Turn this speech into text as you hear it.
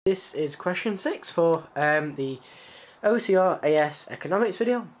This is question 6 for the OCR AS economics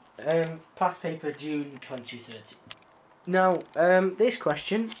video, past paper June 2030. Now, this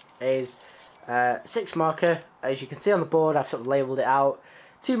question is 6 marker. As you can see on the board, I've sort of labelled it out.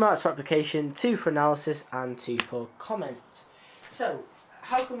 2 marks for application, 2 for analysis, and 2 for comments. So,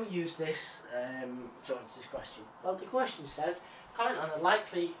 how can we use this to answer this question? Well, the question says, comment on the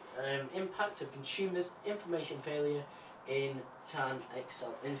likely impact of consumers' information failure in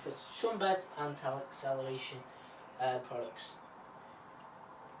sunbeds and tile acceleration products.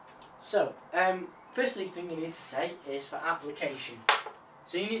 So, firstly thing you need to say is for application.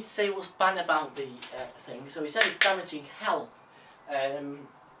 So you need to say what's bad about the thing. So we said it's damaging health. You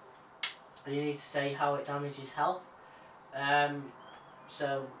need to say how it damages health.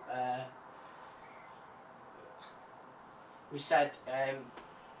 We said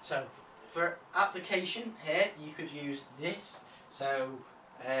so. For application here, you could use this. So,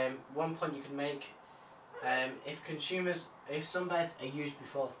 one point you could make, if sunbeds are used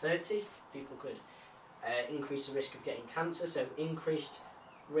before 30, people could increase the risk of getting cancer. So, increased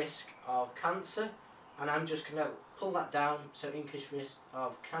risk of cancer, and I'm just going to pull that down. So, increased risk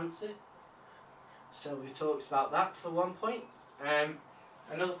of cancer. So, we've talked about that for one point.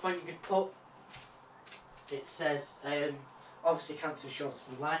 Another point you could put, it says. Obviously, cancer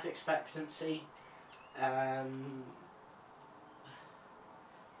shortens life expectancy. And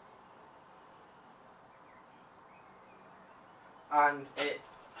it,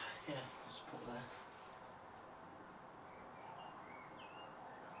 let's put there.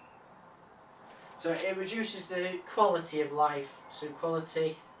 So it reduces the quality of life. So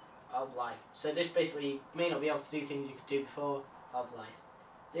quality of life. So this basically may not be able to do things you could do before of life.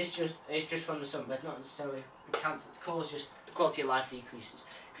 It's just from the sunbed, not necessarily the cancer that's caused, just the quality of life decreases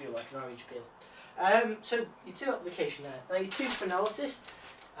if you're like an orange peel. So your 2 application there. Now your 2 for analysis.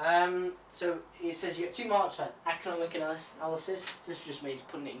 So it says you get 2 marks for economic analysis. This just means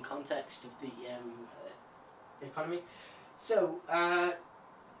putting it in context of the economy. So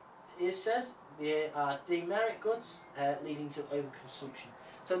it says there are demerit goods leading to overconsumption.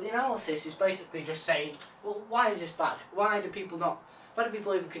 So the analysis is basically just saying, well, why is this bad? Why do people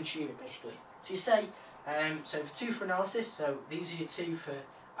overconsume it, basically? So you say, so for 2 for analysis, so these are your 2 for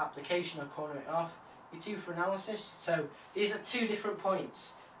application, I'll corner it off. Your 2 for analysis, so these are 2 different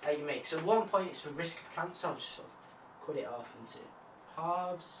points you make. So one point is for risk of cancer, I'll just sort of cut it off into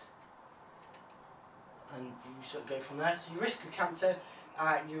halves. And you sort of go from there. So your risk of cancer,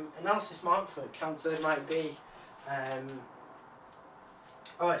 your analysis mark for cancer might be,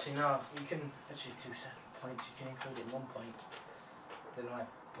 oh actually no, you can, actually 2 separate points, you can include in 1 point. I don't know why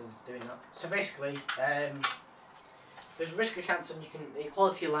people are doing that. So basically, there's risk of cancer and the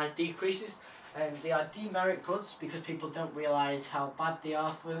quality of life decreases, and they are demerit goods because people don't realise how bad they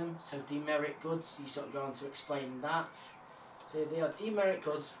are for them. So demerit goods, you sort of go on to explain that. So they are demerit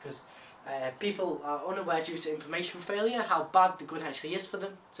goods because people are unaware due to information failure how bad the good actually is for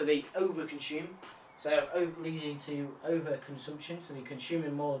them. So they overconsume, so leading to overconsumption, so they're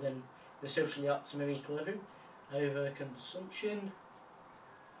consuming more than the socially optimum equilibrium. Overconsumption.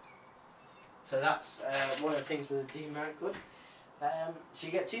 So that's one of the things with a demerit good. So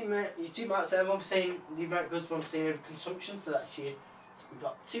you get 2 marks there, 1 for saying demerit goods, 1 for saying overconsumption. So that's so we've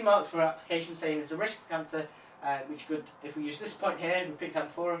got 2 marks for application saying there's a risk of cancer, which could, if we use this point here, we picked out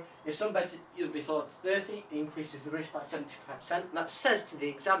before, if sunbeds used before 30, it increases the risk by 75%. And that says to the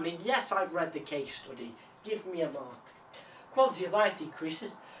examiner, yes, I've read the case study, give me a mark. Quality of life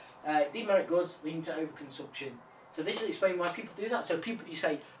decreases, demerit goods leading to overconsumption. So this is explaining why people do that. So people, you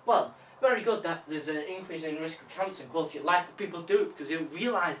say, well, very good that there's an increase in risk of cancer and quality of life, but people do it because they don't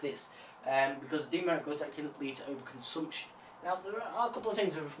realise this, because demerit goods that can lead to overconsumption. Now there are a couple of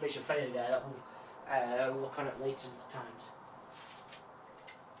things of information failure there that we'll look on at later times.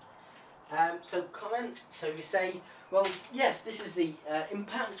 So comment, so you say, well, yes, this is the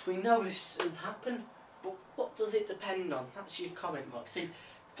impact, we know this has happened, but what does it depend on? That's your comment mark. So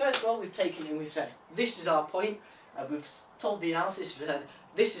first of all, we've taken and we've said, this is our point. We've told the analysis, we've said,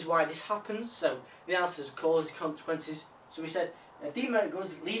 this is why this happens. So the analysis of causes, consequences. So we said, demerit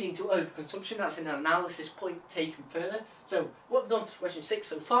goods leading to overconsumption. That's an analysis point taken further. So what we've done for question 6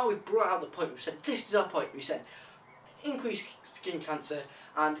 so far, we've brought out the point. We've said, this is our point. We said, increased skin cancer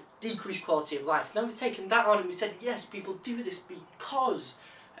and decreased quality of life. Now we've taken that on and we said, yes, people do this because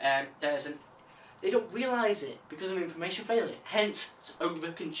they don't realise it because of information failure. Hence, it's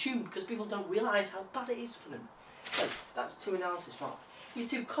overconsumed because people don't realise how bad it is for them. So that's 2 analysis mark. Your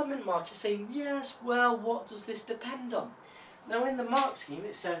 2 comment mark, you're saying, yes, well, what does this depend on? Now in the mark scheme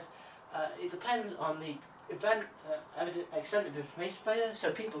it says it depends on the extent of information failure.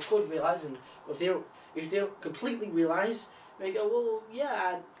 So people could realise, and if they don't completely realise, they go, well,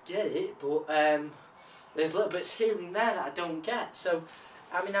 yeah, I get it, but there's little bits here and there that I don't get. So,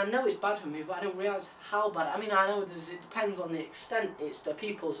 I mean, I know it's bad for me, but I don't realise how bad. I mean, I know it depends on the extent. It's the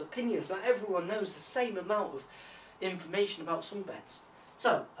people's opinions. Not everyone knows the same amount of information about sunbeds.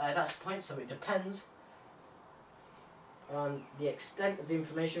 So, that's the point. So it depends on the extent of the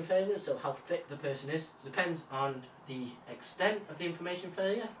information failure, so how thick the person is. It depends on the extent of the information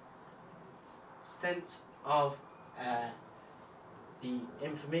failure. Extent of the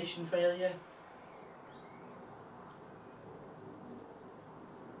information failure.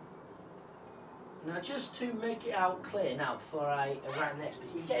 Now, just to make it out clear now, before I write next, but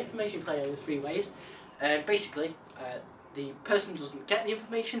you can get information failure in 3 ways. Basically, the person doesn't get the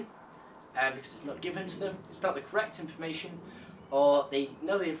information because it's not given to them, it's not the correct information, or they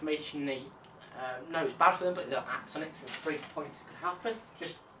know the information, they know it's bad for them, but they don't act on it, so there's 3 points that could happen.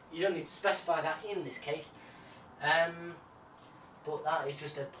 Just, you don't need to specify that in this case, but that is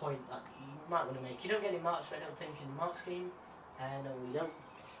just a point that you might want to make. You don't get any marks for it, I don't think, in the mark scheme. No, we don't.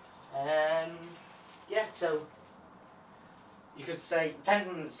 Yeah, so you could say, depends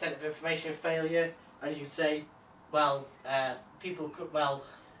on the extent of information failure, and you could say, well, people could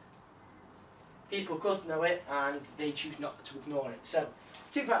know it and they choose not to ignore it. So,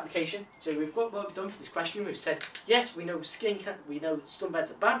 super application. So we've got what we've done for this question. We've said, yes, we know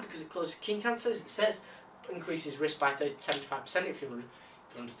sunbeds are bad because it causes skin cancers. It says increases risk by 75% if you're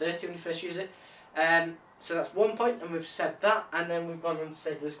under 30 when you first use it. So that's 1 point, and we've said that, and then we've gone on to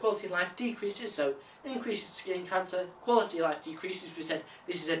say there's quality of life decreases, so increases skin cancer, quality of life decreases. We said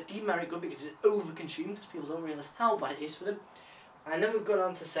this is a demerit good because it's overconsumed, because people don't realise how bad it is for them. And then we've gone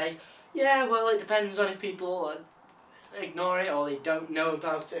on to say, yeah, well, it depends on if people ignore it or they don't know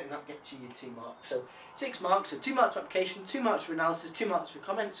about it, and that gets you your 2 marks. So 6 marks, so 2 marks for application, 2 marks for analysis, 2 marks for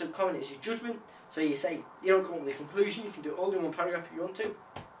comment. So comment is your judgment. So you say, you don't come up with a conclusion, you can do it all in 1 paragraph if you want to.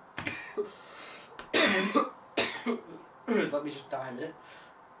 Let me just die a minute.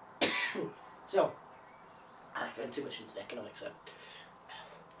 So, I'm going too much into the economics there.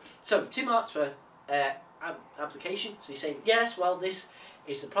 So, 2 marks for application. So you're saying, yes, well, this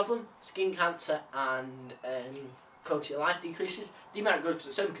is the problem, skin cancer and quality of life decreases. Demerit good because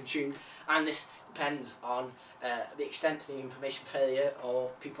it's overconsumed, and this depends on the extent of the information failure or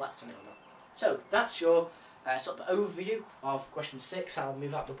people acting on it or not. So, that's your sort of overview of question 6. I'll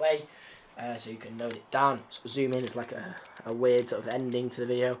move out of the way so you can note it down. So zoom in is like a weird sort of ending to the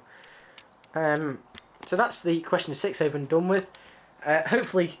video. So that's the question 6 over and done with.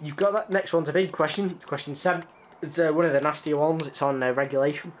 Hopefully you've got that. Next one's a big question, question 7. It's one of the nastier ones. It's on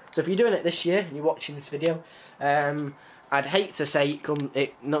regulation. So if you're doing it this year and you're watching this video, I'd hate to say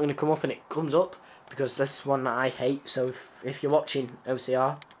it's not going to come up and it comes up, because this is one that I hate. So if you're watching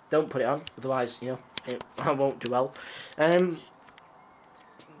OCR, don't put it on, otherwise, you know, I won't do well.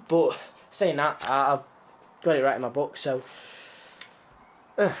 But saying that, I've got it right in my book. So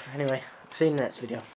anyway, see you in the next video.